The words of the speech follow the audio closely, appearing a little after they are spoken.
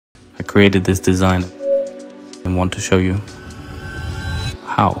created this design and want to show you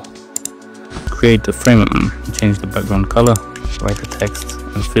how. Create a frame element, change the background color, write the text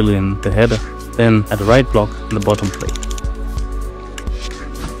and fill in the header. Then add a right block in the bottom plate.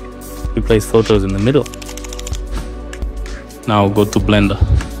 We place photos in the middle. Now go to Blender.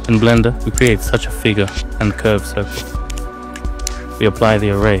 In Blender, we create such a figure and curve circle. We apply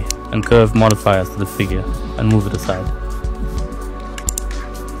the array and curve modifiers to the figure and move it aside.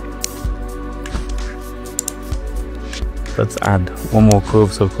 Let's add one more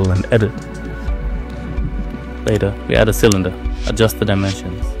curve circle and edit. Later, we add a cylinder, adjust the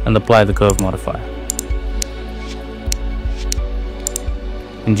dimensions, and apply the curve modifier.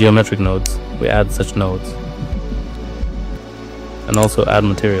 In geometric nodes, we add such nodes, and also add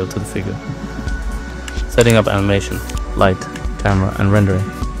material to the figure. Setting up animation, light, camera, and rendering.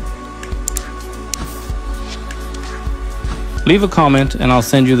 Leave a comment and I'll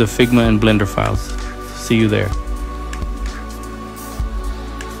send you the Figma and Blender files. See you there.